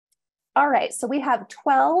All right, so we have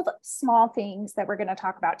 12 small things that we're going to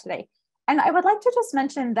talk about today. And I would like to just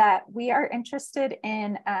mention that we are interested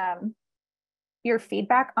in your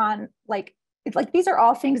feedback on like these are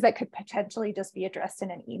all things that could potentially just be addressed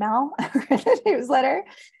in an email or in a newsletter.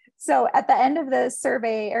 So at the end of the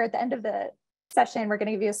survey or at the end of the session, we're going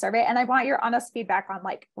to give you a survey, and I want your honest feedback on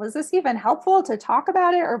like, was this even helpful to talk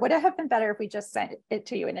about it, or would it have been better if we just sent it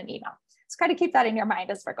to you in an email? So kind of keep that in your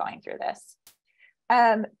mind as we're going through this.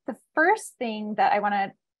 The first thing that I want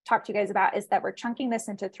to talk to you guys about is that we're chunking this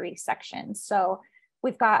into 3 sections. So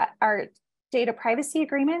we've got our data privacy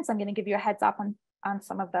agreements. I'm going to give you a heads up on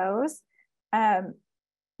some of those.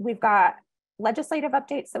 We've got legislative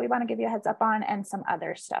updates that we want to give you a heads up on, and some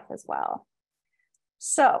other stuff as well.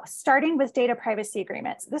 So starting with data privacy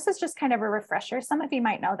agreements, this is just kind of a refresher. Some of you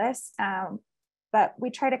might know this, but we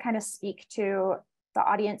try to kind of speak to the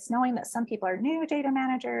audience, knowing that some people are new data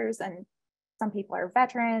managers and some people are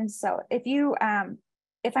veterans. So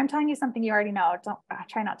if I'm telling you something you already know, don't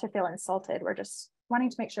try not to feel insulted. We're just wanting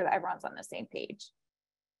to make sure that everyone's on the same page.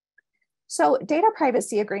 So data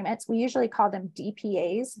privacy agreements, we usually call them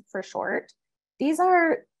DPAs for short. These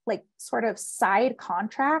are like sort of side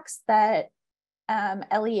contracts that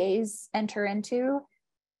LEAs enter into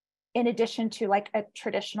in addition to like a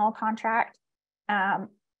traditional contract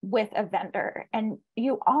with a vendor. And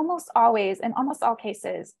you almost always, in almost all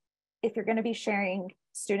cases, if you're going to be sharing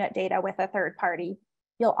student data with a third party,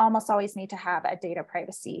 you'll almost always need to have a data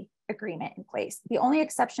privacy agreement in place. The only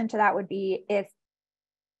exception to that would be if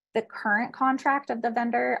the current contract of the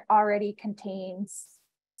vendor already contains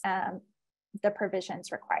the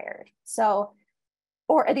provisions required. So,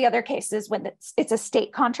 or the other cases when it's a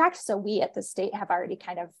state contract. So we at the state have already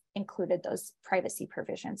kind of included those privacy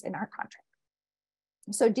provisions in our contract.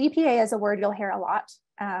 So DPA is a word you'll hear a lot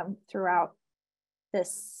throughout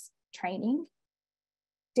this training.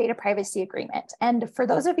 Data privacy agreement. And for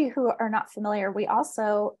those of you who are not familiar, we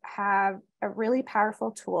also have a really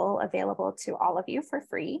powerful tool available to all of you for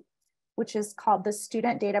free, which is called the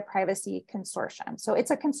Student Data Privacy Consortium. So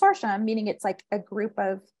it's a consortium, meaning it's like a group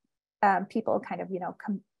of people kind of,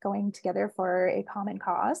 going together for a common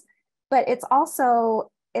cause, but it also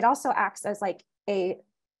acts as like a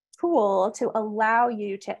tool to allow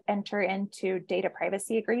you to enter into data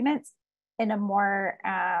privacy agreements in a more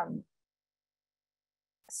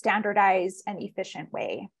standardized and efficient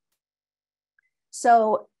way.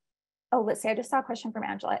 So, let's see, I just saw a question from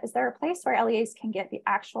Angela. Is there a place where LEAs can get the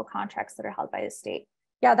actual contracts that are held by the state?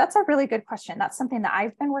 Yeah, that's a really good question. That's something that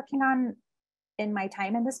I've been working on in my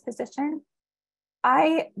time in this position.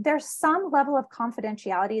 There's some level of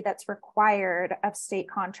confidentiality that's required of state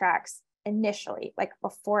contracts initially, like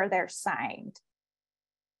before they're signed.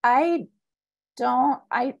 I'm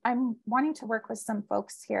wanting to work with some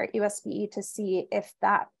folks here at USBE to see if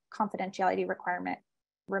that confidentiality requirement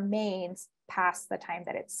remains past the time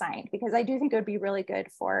that it's signed, because I do think it would be really good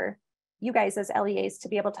for you guys as LEAs to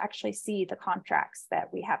be able to actually see the contracts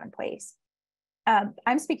that we have in place.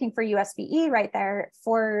 I'm speaking for USBE right there.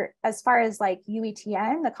 For as far as like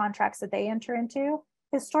UETN, the contracts that they enter into,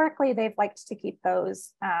 historically, they've liked to keep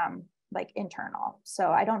those like internal.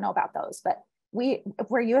 So I don't know about those, but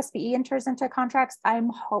where USBE enters into contracts, I'm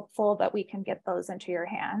hopeful that we can get those into your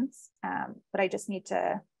hands. But I just need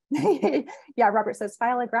to, yeah, Robert says,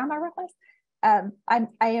 file a grandma request. I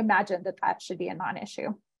imagine that should be a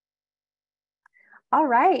non-issue. All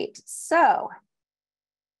right, so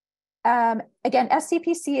again,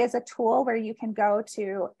 SDPC is a tool where you can go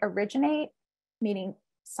to originate, meaning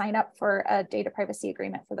sign up for a data privacy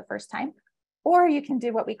agreement for the first time, or you can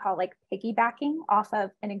do what we call like piggybacking off of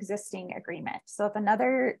an existing agreement. So if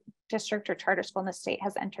another district or charter school in the state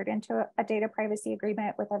has entered into a data privacy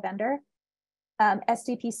agreement with a vendor,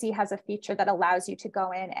 SDPC has a feature that allows you to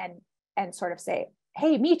go in and sort of say,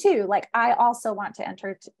 hey, me too, like I also want to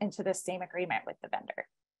enter into this same agreement with the vendor.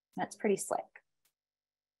 That's pretty slick.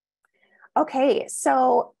 Okay,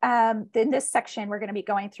 so in this section, we're going to be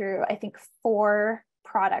going through, I think, 4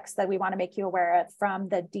 products that we want to make you aware of from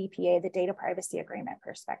the DPA, the Data Privacy Agreement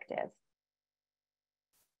perspective.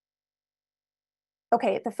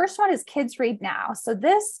 Okay, the first one is Kids Read Now. So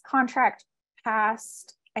this contract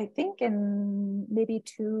passed, I think, in maybe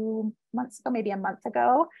 2 months ago, maybe a month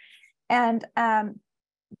ago. And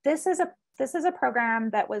this is a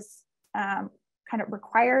program that was kind of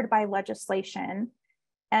required by legislation.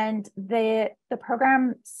 And the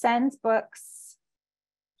program sends books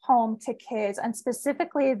home to kids, and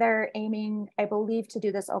specifically they're aiming, I believe, to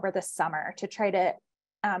do this over the summer to try to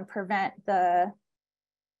prevent the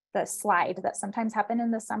slide that sometimes happen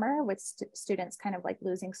in the summer with students kind of like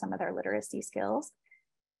losing some of their literacy skills.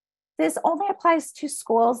 This only applies to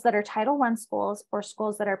schools that are Title I schools or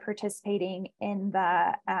schools that are participating in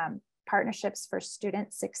the Partnerships for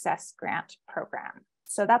Student Success Grant Program.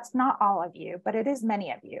 So that's not all of you, but it is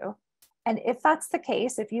many of you. And if that's the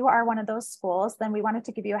case, if you are one of those schools, then we wanted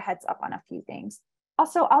to give you a heads up on a few things.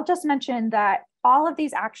 Also, I'll just mention that all of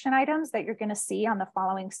these action items that you're going to see on the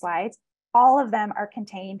following slides, all of them are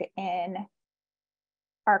contained in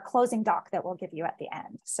our closing doc that we'll give you at the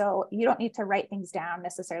end. So you don't need to write things down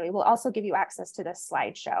necessarily. We'll also give you access to this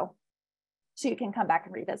slideshow so you can come back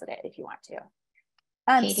and revisit it if you want to.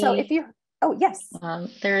 Katie, so if you, oh yes.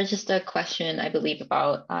 There is just a question, I believe,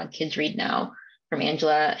 about Kids Read Now from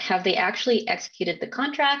Angela. Have they actually executed the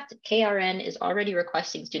contract? KRN is already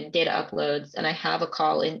requesting student data uploads, and I have a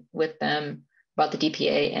call in with them about the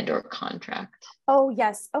DPA and or contract. Oh,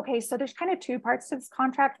 yes. Okay. So there's kind of two parts to this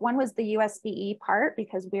contract. One was the USBE part,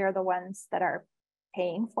 because we are the ones that are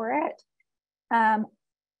paying for it.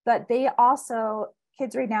 But they also,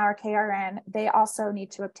 Kids Read Now or KRN, they also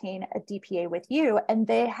need to obtain a DPA with you. And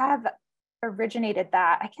they have originated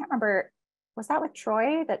that. I can't remember, was that with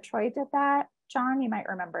Troy, that Troy did that? John, you might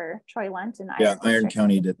remember Troy Lunt and Iron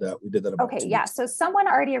County did that. We did that about okay, yeah. So someone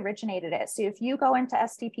already originated it. So if you go into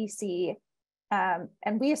SDPC,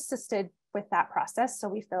 and we assisted with that process, so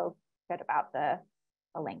we feel good about the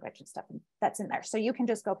language and stuff that's in there. So you can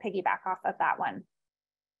just go piggyback off of that one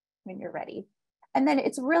when you're ready. And then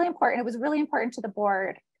it's really important, it was really important to the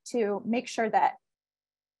board to make sure that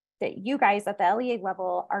you guys at the LEA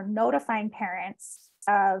level are notifying parents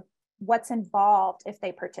of what's involved if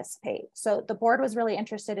they participate. So the board was really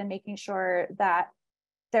interested in making sure that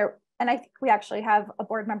there, and I think we actually have a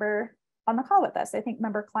board member on the call with us. I think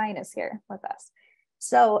member Klein is here with us.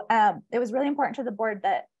 So it was really important to the board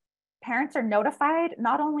that parents are notified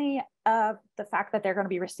not only of the fact that they're going to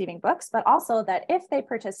be receiving books, but also that if they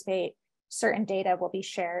participate, certain data will be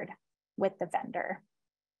shared with the vendor.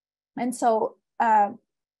 And so the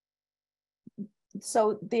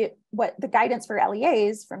guidance for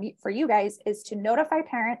LEAs for you guys is to notify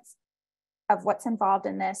parents of what's involved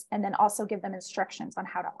in this, and then also give them instructions on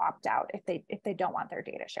how to opt out if they don't want their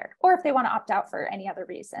data shared, or if they want to opt out for any other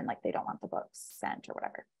reason, like they don't want the books sent or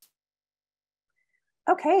whatever.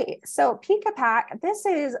 Okay, so PICA-PAC, this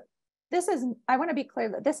is, I want to be clear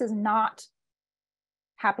that this is not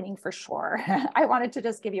happening for sure. I wanted to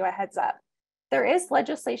just give you a heads up. There is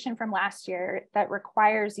legislation from last year that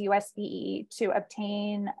requires USBE to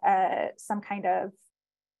obtain some kind of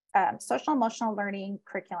social emotional learning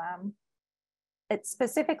curriculum. It's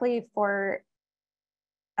specifically for,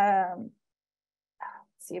 let's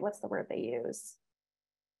see, what's the word they use?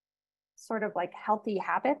 Sort of like healthy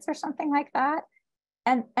habits or something like that.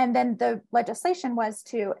 And then the legislation was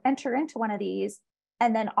to enter into one of these.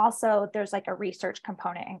 And then also there's like a research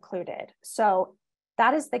component included. So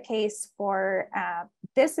that is the case for,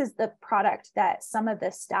 this is the product that some of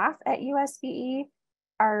the staff at USBE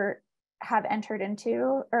have entered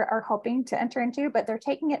into or are hoping to enter into, but they're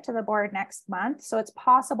taking it to the board next month. So it's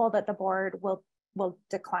possible that the board will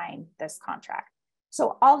decline this contract.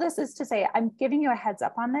 So all this is to say, I'm giving you a heads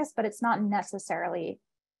up on this, but it's not necessarily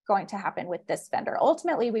going to happen with this vendor.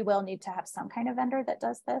 Ultimately, we will need to have some kind of vendor that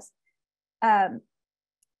does this.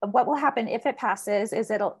 What will happen if it passes is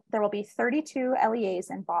there will be 32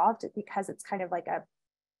 LEAs involved, because it's kind of like a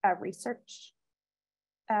research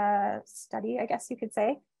study, I guess you could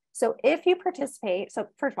say. So if you participate, so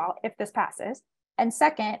first of all, if this passes, and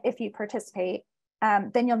second, if you participate,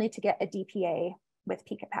 then you'll need to get a DPA with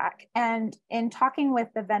PICA-PAC. And in talking with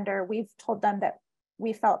the vendor, we've told them that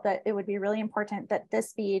we felt that it would be really important that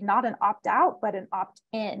this be not an opt-out, but an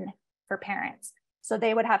opt-in for parents. So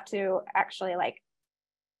they would have to actually like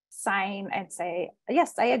sign and say,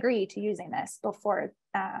 yes, I agree to using this before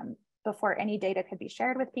any data could be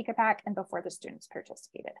shared with PICA-PAC and before the students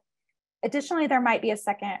participated. Additionally, there might be a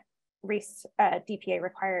second DPA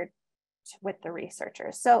required with the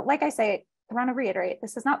researchers. So like I say, I want to reiterate,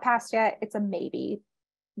 this is not passed yet. It's a maybe.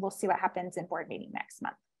 We'll see what happens in board meeting next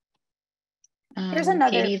month. Here's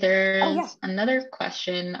another. Katie, there's another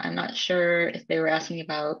question. I'm not sure if they were asking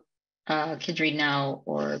about Kids Read Now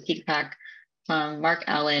or PICA-PAC. Mark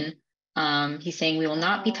Allen. He's saying, we will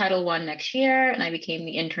not be Title I next year, and I became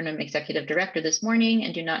the interim executive director this morning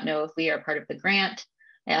and do not know if we are part of the grant.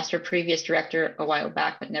 I asked our previous director a while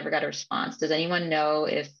back, but never got a response. Does anyone know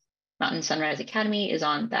if Mountain Sunrise Academy is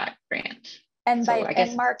on that grant? And so I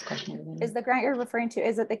guess Mark, is the grant you're referring to,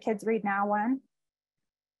 is it the Kids Read Now one?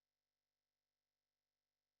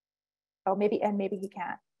 Oh, maybe he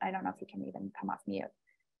can't. I don't know if he can even come off mute.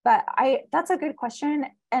 But that's a good question.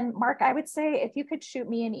 And Mark, I would say if you could shoot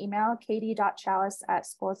me an email,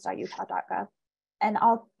 katie.chalice@schools.utah.gov, And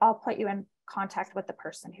I'll put you in contact with the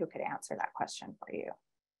person who could answer that question for you.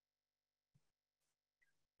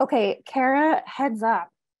 Okay, Kara, heads up.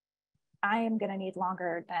 I am going to need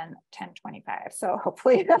longer than 10:25, so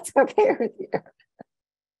hopefully that's okay with you.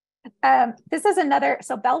 This is another,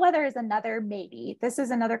 so Bellwether is another maybe. This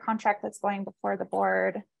is another contract that's going before the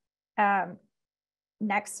board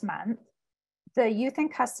next month. The youth in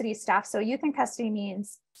custody staff, so youth in custody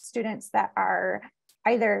means students that are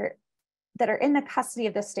either that are in the custody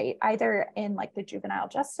of the state, either in like the juvenile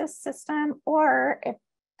justice system, or if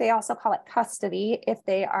they also call it custody, if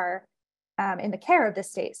they are in the care of the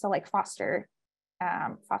state, so like foster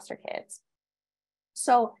kids.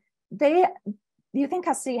 So youth in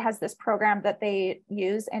custody has this program that they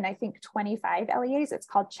use in, I think, 25 LEAs. It's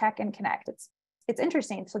called Check and Connect. It's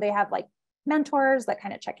interesting. So they have like mentors that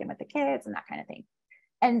kind of check in with the kids and that kind of thing.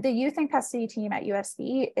 And the youth in custody team at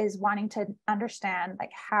USB is wanting to understand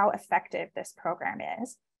like how effective this program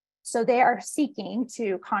is. So they are seeking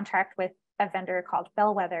to contract with a vendor called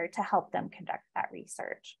Bellwether to help them conduct that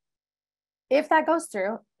research. If that goes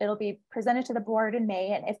through, it'll be presented to the board in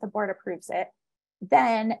May. And if the board approves it,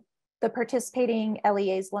 then the participating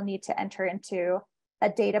LEAs will need to enter into a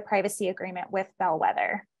data privacy agreement with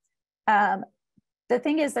Bellwether. The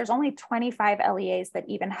thing is, there's only 25 LEAs that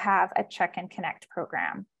even have a Check and Connect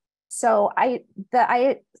program. So I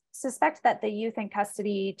suspect that the youth in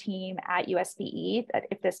custody team at USBE, that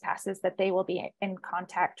if this passes, that they will be in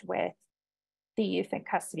contact with the youth in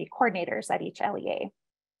custody coordinators at each LEA.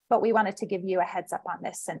 But we wanted to give you a heads up on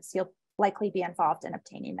this since you'll likely be involved in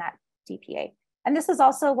obtaining that DPA. And this is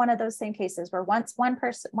also one of those same cases where once one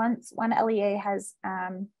LEA has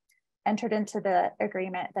entered into the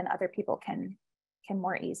agreement, then other people can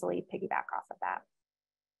more easily piggyback off of that.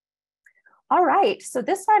 All right, so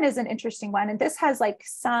this one is an interesting one. And this has like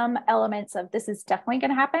some elements of this is definitely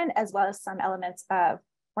going to happen, as well as some elements of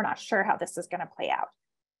we're not sure how this is going to play out.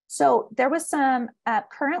 So there was some,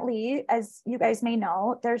 currently, as you guys may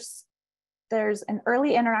know, there's an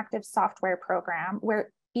early interactive software program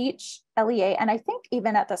where each LEA, and I think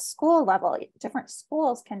even at the school level, different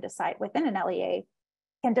schools can decide within an LEA,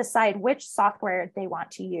 can decide which software they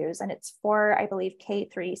want to use. And it's for, I believe,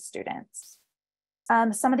 K-3 students.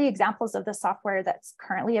 Some of the examples of the software that's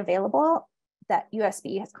currently available that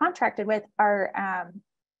USB has contracted with are,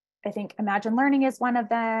 I think Imagine Learning is one of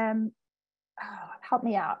them. Oh, help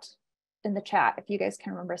me out in the chat if you guys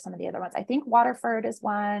can remember some of the other ones. I think Waterford is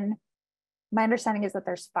one. My understanding is that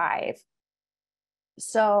there's 5.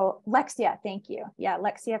 So Lexia, thank you. Yeah,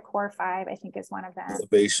 Lexia Core 5, I think is one of them.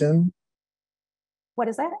 Elevation. What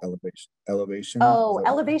is that? Elevation. Oh,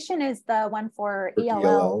 Elevation is the one for ELL.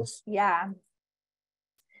 ELLs. Yeah.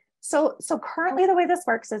 So currently the way this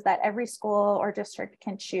works is that every school or district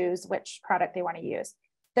can choose which product they want to use.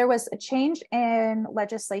 There was a change in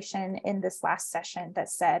legislation in this last session that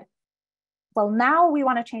said, well, now we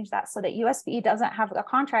want to change that so that USB doesn't have the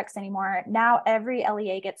contracts anymore. Now every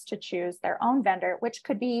LEA gets to choose their own vendor, which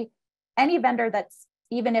could be any vendor that's,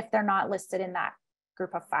 even if they're not listed in that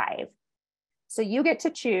group of 5. So you get to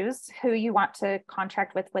choose who you want to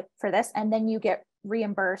contract with for this, and then you get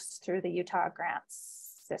reimbursed through the Utah grants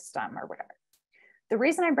system or whatever. The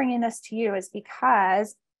reason I'm bringing this to you is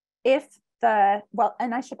because if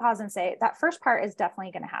and I should pause and say that first part is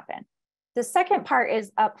definitely going to happen. The second part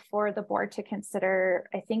is up for the board to consider,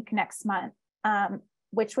 I think next month,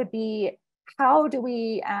 which would be how do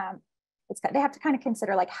we, they have to kind of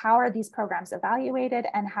consider like how are these programs evaluated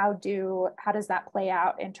and how does that play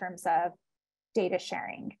out in terms of data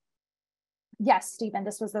sharing? Yes, Stephen,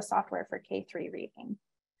 this was the software for K-3 reading.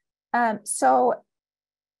 So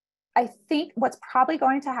I think what's probably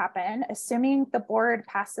going to happen, assuming the board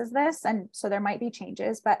passes this, and so there might be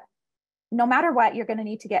changes, but no matter what, you're going to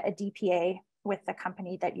need to get a DPA with the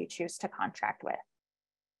company that you choose to contract with.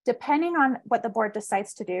 Depending on what the board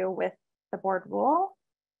decides to do with the board rule,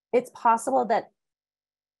 it's possible that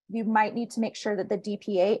you might need to make sure that the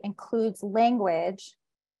DPA includes language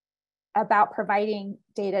about providing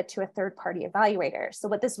data to a third-party evaluator. So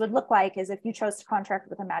what this would look like is if you chose to contract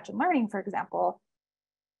with Imagine Learning, for example,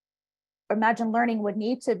 Imagine Learning would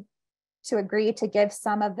need to agree to give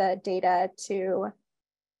some of the data to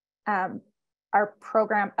a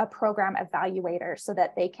program evaluator so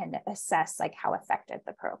that they can assess like how effective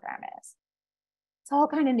the program is. It's all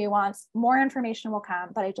kind of nuanced. More information will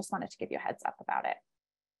come, but I just wanted to give you a heads up about it.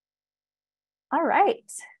 All right.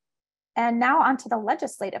 And now on to the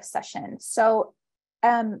legislative session. So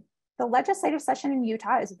the legislative session in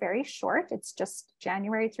Utah is very short. It's just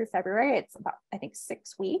January through February. It's about, I think,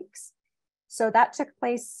 6 weeks. So that took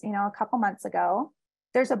place, a couple months ago.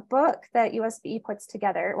 there's a book that USBE puts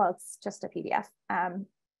together. Well, it's just a PDF.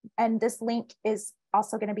 And this link is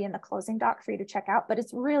also going to be in the closing doc for you to check out, but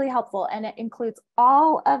it's really helpful. And it includes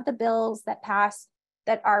all of the bills that passed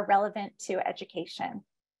that are relevant to education.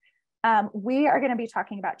 We are going to be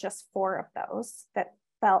talking about just 4 of those that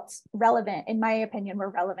felt relevant, in my opinion, were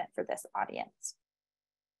relevant for this audience.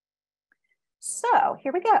 So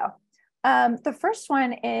here we go. The first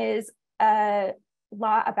one is a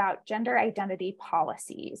law about gender identity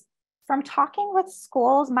policies. From talking with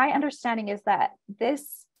schools, my understanding is that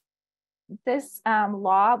this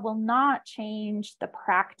law will not change the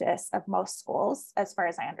practice of most schools, as far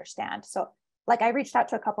as I understand. So like I reached out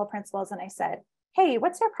to a couple of principals and I said, hey,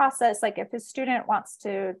 what's your process? Like if a student wants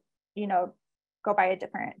to, you know, go by a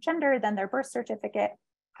different gender than their birth certificate,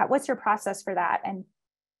 what's your process for that?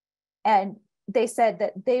 And they said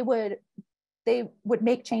that they would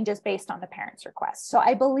make changes based on the parents' request. So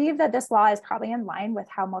I believe that this law is probably in line with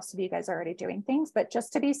how most of you guys are already doing things, but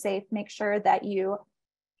just to be safe, make sure that you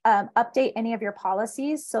update any of your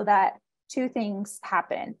policies so that 2 things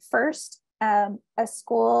happen. First, a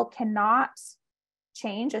school cannot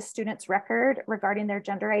change a student's record regarding their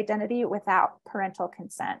gender identity without parental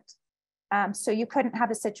consent. So you couldn't have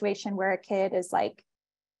a situation where a kid is like,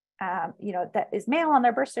 you know, that is male on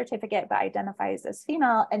their birth certificate, but identifies as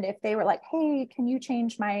female. And if they were like, hey, can you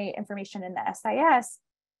change my information in the SIS?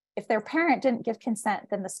 If their parent didn't give consent,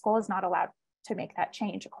 then the school is not allowed to make that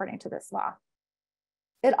change according to this law.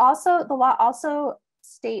 The law also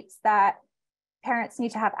states that parents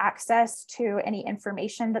need to have access to any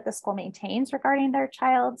information that the school maintains regarding their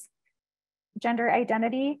child's gender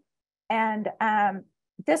identity. And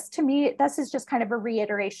this, to me, this is just kind of a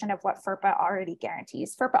reiteration of what FERPA already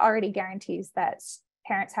guarantees. FERPA already guarantees that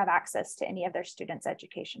parents have access to any of their students'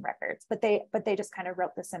 education records, but they just kind of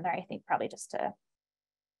wrote this in there, I think, probably just to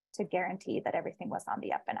guarantee that everything was on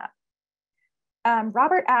the up and up.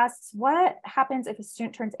 Robert asks, what happens if a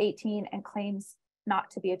student turns 18 and claims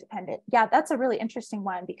not to be a dependent? Yeah, that's a really interesting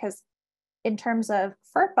one, because in terms of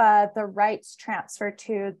FERPA, the rights transfer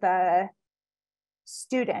to the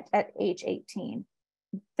student at age 18.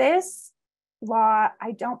 This law,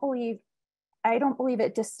 I don't believe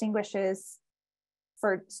it distinguishes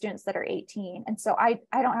for students that are 18. And so I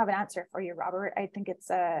don't have an answer for you, Robert. I think it's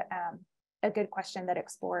a good question that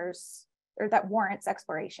explores, or that warrants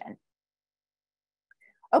exploration.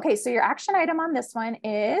 Okay, so your action item on this one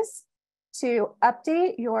is to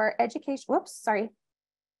update your education,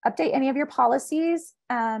 update any of your policies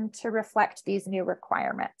to reflect these new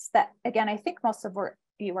requirements that, again, I think most of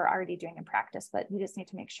you are already doing in practice, but you just need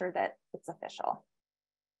to make sure that it's official.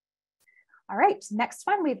 All right, next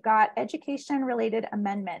one, we've got education related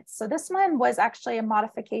amendments. So this one was actually a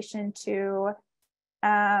modification to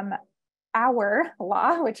our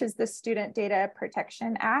law, which is the Student Data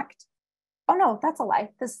Protection Act. Oh no, that's a lie.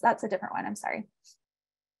 That's a different one, I'm sorry.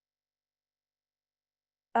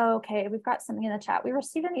 Okay, we've got something in the chat. We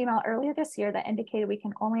received an email earlier this year that indicated we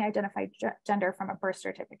can only identify gender from a birth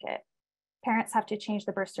certificate. Parents have to change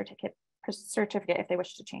the birth certificate if they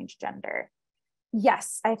wish to change gender.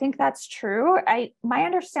 Yes, I think that's true. My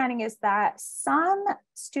understanding is that some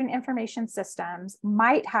student information systems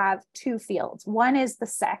might have 2 fields. One is the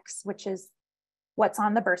sex, which is what's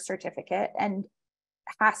on the birth certificate and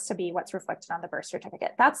has to be what's reflected on the birth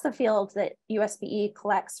certificate. That's the field that USBE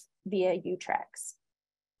collects via UTREX.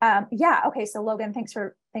 Yeah, okay, so Logan, thanks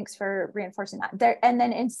for reinforcing that. There, and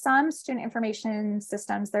then in some student information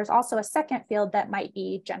systems, there's also a second field that might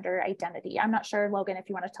be gender identity. I'm not sure, Logan, if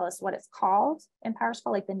you want to tell us what it's called in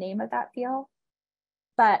PowerSchool, like the name of that field.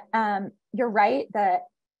 But you're right,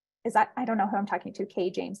 I don't know who I'm talking to, Kay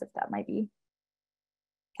James, if that might be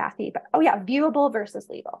Kathy, but oh yeah, viewable versus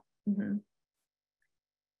legal. Mm-hmm.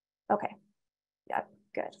 Okay, yeah,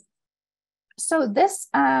 good. So this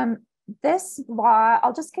law,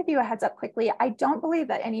 I'll just give you a heads up quickly. I don't believe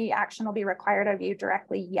that any action will be required of you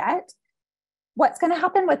directly yet. What's going to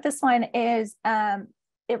happen with this one is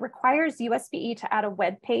it requires USBE to add a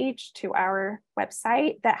web page to our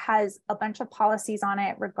website that has a bunch of policies on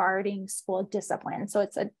it regarding school discipline. So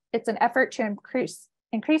it's an effort to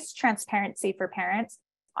increase transparency for parents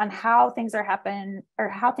on how things are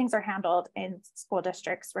handled in school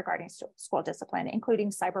districts regarding school discipline, including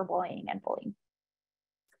cyberbullying and bullying.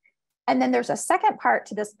 And then there's a second part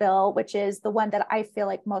to this bill, which is the one that I feel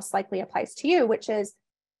like most likely applies to you, which is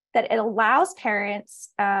that it allows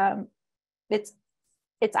parents, it's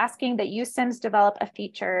asking that USIMS develop a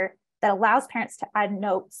feature that allows parents to add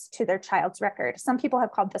notes to their child's record. Some people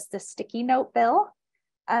have called this the sticky note bill.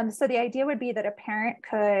 So the idea would be that a parent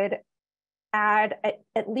could add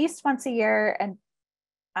at least once a year and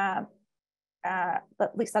at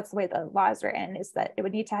least that's the way the law is written, is that it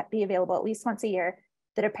would need to be available at least once a year,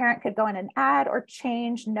 that a parent could go in and add or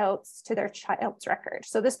change notes to their child's record.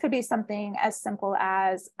 So this could be something as simple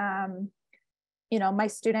as, my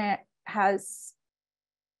student has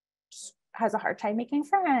a hard time making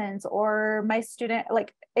friends, or my student,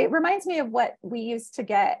 like, it reminds me of what we used to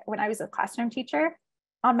get when I was a classroom teacher.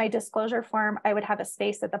 On my disclosure form, I would have a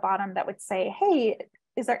space at the bottom that would say, hey,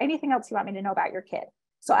 is there anything else you want me to know about your kid?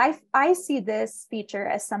 So I see this feature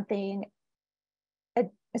as something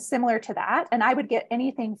similar to that. And I would get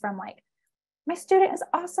anything from like, my student is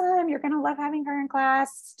awesome, you're going to love having her in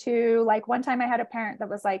class, to like, one time I had a parent that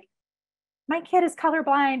was like, my kid is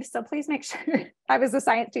colorblind, so please make sure, I was a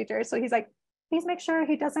science teacher, so he's like, please make sure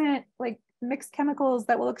he doesn't like mix chemicals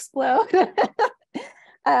that will explode.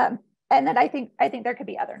 And then I think there could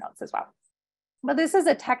be other notes as well. But this is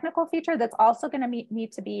a technical feature that's also going to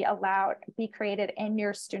need to be created in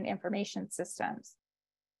your student information systems.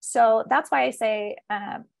 So that's why I say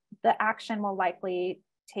the action will likely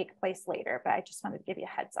take place later, but I just wanted to give you a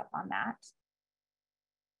heads up on that.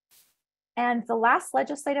 And the last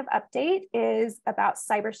legislative update is about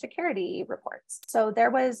cybersecurity reports. So there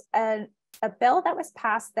was a bill that was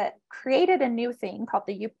passed that created a new thing called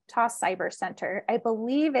the Utah Cyber Center. I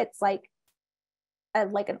believe it's like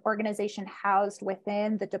an organization housed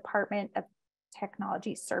within the Department of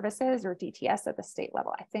Technology Services, or DTS, at the state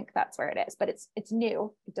level. I think that's where it is, but it's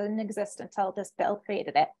new. It doesn't exist until this bill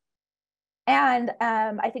created it. And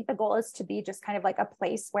I think the goal is to be just kind of like a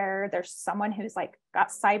place where there's someone who's like got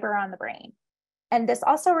cyber on the brain. And this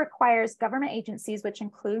also requires government agencies, which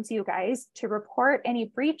includes you guys, to report any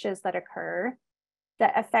breaches that occur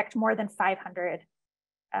that affect more than 500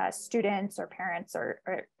 students or parents or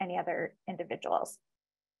any other individuals.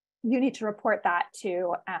 You need to report that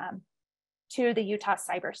to the Utah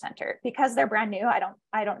Cyber Center. Because they're brand new,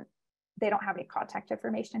 they don't have any contact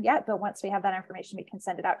information yet, but once we have that information, we can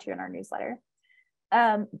send it out to you in our newsletter.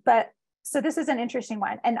 But so this is an interesting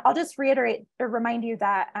one. And I'll just reiterate or remind you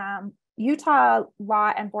that Utah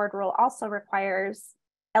law and board rule also requires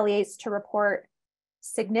LEAs to report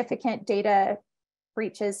significant data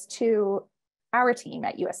breaches to our team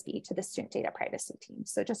at USB, to the student data privacy team.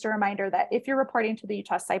 So just a reminder that if you're reporting to the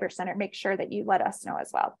Utah Cyber Center, make sure that you let us know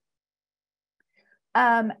as well.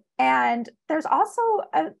 And there's also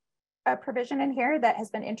a provision in here that has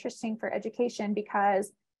been interesting for education,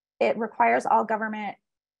 because it requires all government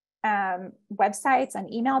websites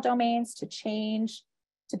and email domains to change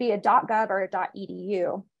to be a .gov or a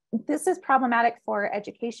 .edu. This is problematic for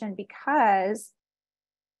education because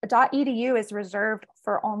a .edu is reserved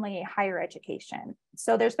for only higher education.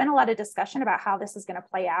 So there's been a lot of discussion about how this is going to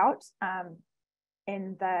play out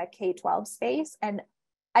in the K-12 space. And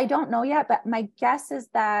I don't know yet, but my guess is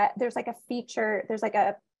that there's like a feature, there's like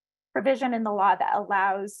a provision in the law that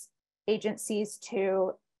allows agencies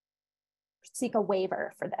to seek a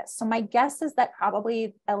waiver for this. So my guess is that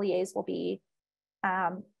probably LEAs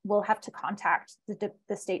will have to contact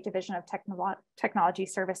the State Division of Technology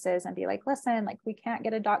Services and be like, listen, like we can't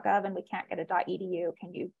get a .gov and we can't get a .edu.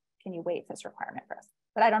 Can you waive this requirement for us?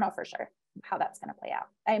 But I don't know for sure how that's going to play out.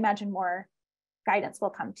 I imagine more guidance will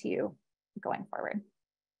come to you going forward.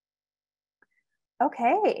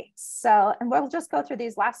 Okay, so, and we'll just go through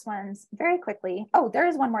these last ones very quickly. Oh, there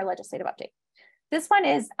is one more legislative update. This one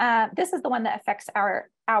is, this is the one that affects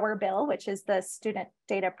our bill, which is the Student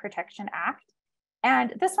Data Protection Act.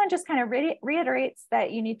 And this one just kind of reiterates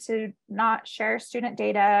that you need to not share student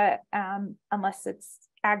data unless it's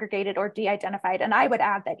aggregated or de-identified. And I would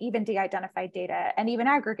add that even de-identified data and even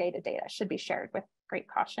aggregated data should be shared with great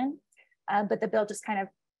caution. But the bill just kind of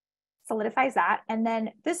solidifies that. And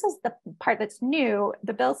then this is the part that's new.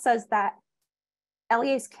 The bill says that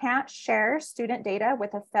LEAs can't share student data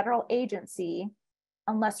with a federal agency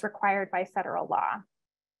unless required by federal law.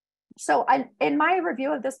 So in my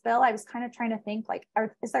review of this bill, I was kind of trying to think like,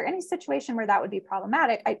 is there any situation where that would be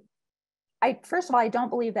problematic? First of all, I don't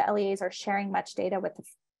believe that LEAs are sharing much data with the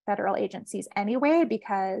federal agencies anyway,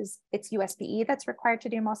 because it's USBE that's required to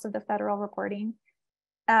do most of the federal reporting.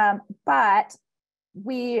 But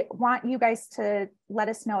we want you guys to let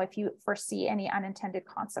us know if you foresee any unintended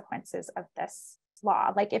consequences of this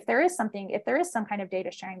law. Like if there is some kind of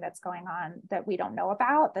data sharing that's going on that we don't know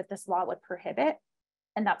about, that this law would prohibit,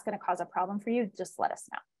 and that's going to cause a problem for you, just let us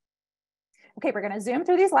know. Okay, we're going to zoom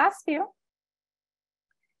through these last few.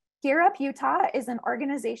 Gear Up Utah is an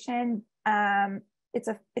organization. It's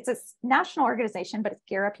a national organization, but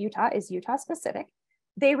Gear Up Utah is Utah specific.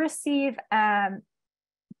 They receive, oh,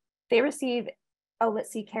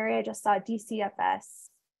 let's see, Carrie, I just saw DCFS.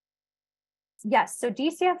 Yes, so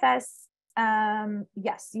DCFS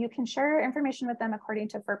yes, you can share information with them according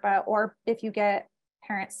to FERPA, or if you get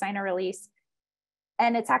parents sign a release.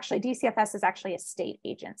 And it's actually, DCFS is actually a state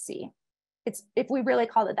agency. It's, if we really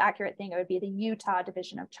called it the accurate thing, it would be the Utah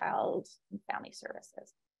Division of Child and Family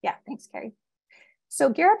Services. Yeah, thanks, Carrie. So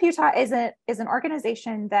Gear Up Utah is an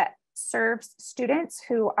organization that serves students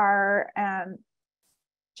who are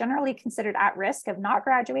generally considered at risk of not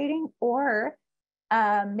graduating, or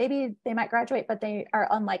maybe they might graduate, but they are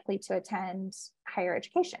unlikely to attend higher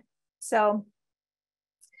education. So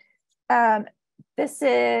this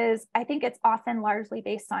is, I think it's often largely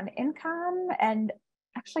based on income, and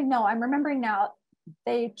actually, no, I'm remembering now,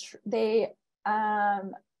 they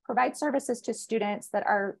provide services to students that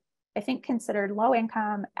are, I think, considered low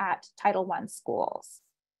income at Title I schools.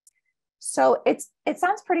 So it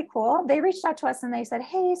sounds pretty cool. They reached out to us and they said,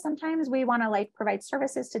 hey, sometimes we want to like provide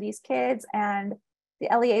services to these kids, and the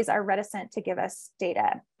LEAs are reticent to give us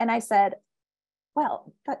data. And I said,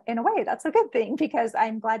 well, in a way, that's a good thing, because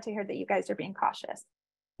I'm glad to hear that you guys are being cautious.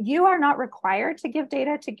 You are not required to give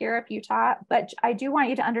data to Gear Up Utah, but I do want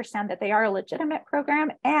you to understand that they are a legitimate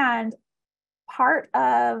program, and part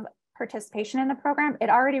of participation in the program, it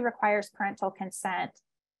already requires parental consent,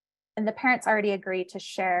 and the parents already agree to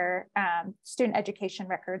share student education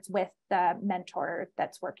records with the mentor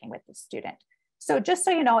that's working with the student. So just so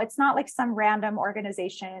you know, it's not like some random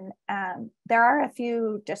organization. There are a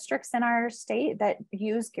few districts in our state that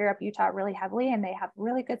use Gear Up Utah really heavily, and they have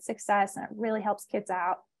really good success, and it really helps kids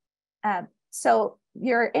out. So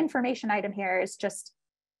your information item here is just,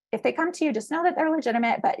 if they come to you, just know that they're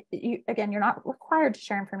legitimate, but again, you're not required to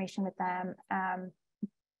share information with them,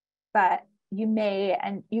 but you may,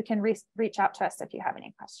 and you can reach out to us if you have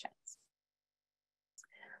any questions.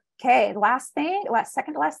 Okay,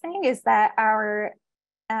 second to last thing is that our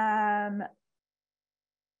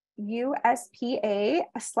USPA/SDPC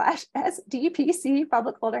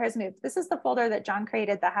public folder has moved. This is the folder that John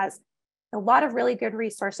created that has a lot of really good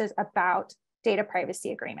resources about data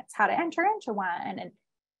privacy agreements, how to enter into one,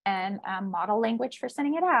 and model language for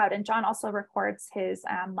sending it out. And John also records his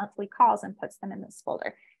monthly calls and puts them in this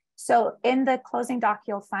folder. So in the closing doc,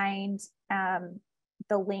 you'll find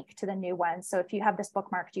the link to the new one. So if you have this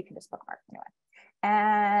bookmarked, you can just bookmark the new one.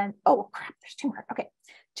 And oh crap, there's two more. Okay,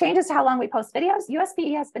 changes to how long we post videos.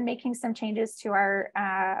 USPE has been making some changes to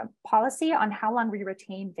our policy on how long we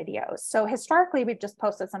retain videos. So historically, we've just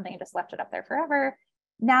posted something and just left it up there forever.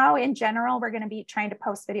 Now, in general, we're going to be trying to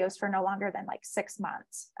post videos for no longer than like 6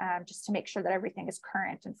 months, just to make sure that everything is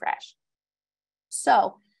current and fresh.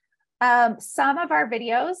 So some of our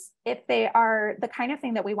videos, if they are the kind of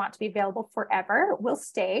thing that we want to be available forever, will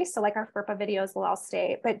stay. So like our FERPA videos will all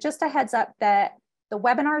stay, but just a heads up that the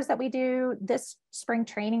webinars that we do, this spring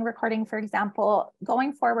training recording, for example,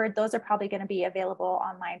 going forward, those are probably going to be available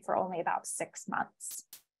online for only about 6 months.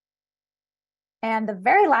 And the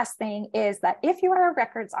very last thing is that if you are a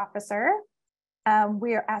records officer,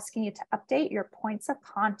 we are asking you to update your points of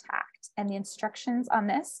contact, and the instructions on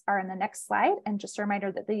this are in the next slide. And just a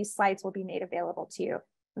reminder that these slides will be made available to you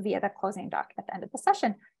via the closing doc at the end of the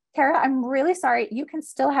session. Kara, I'm really sorry. You can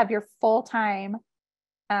still have your full time.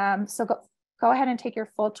 So go ahead and take your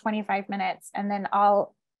full 25 minutes, and then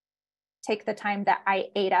I'll take the time that I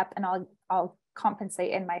ate up, and I'll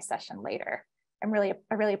compensate in my session later. I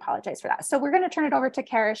really apologize for that. So we're going to turn it over to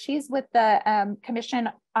Kara. She's with the Commission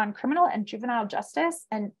on Criminal and Juvenile Justice,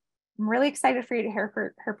 and I'm really excited for you to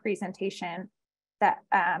hear her presentation that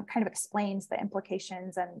kind of explains the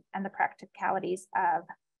implications and the practicalities of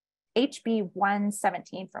HB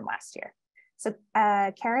 117 from last year. So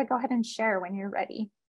Kara, go ahead and share when you're ready.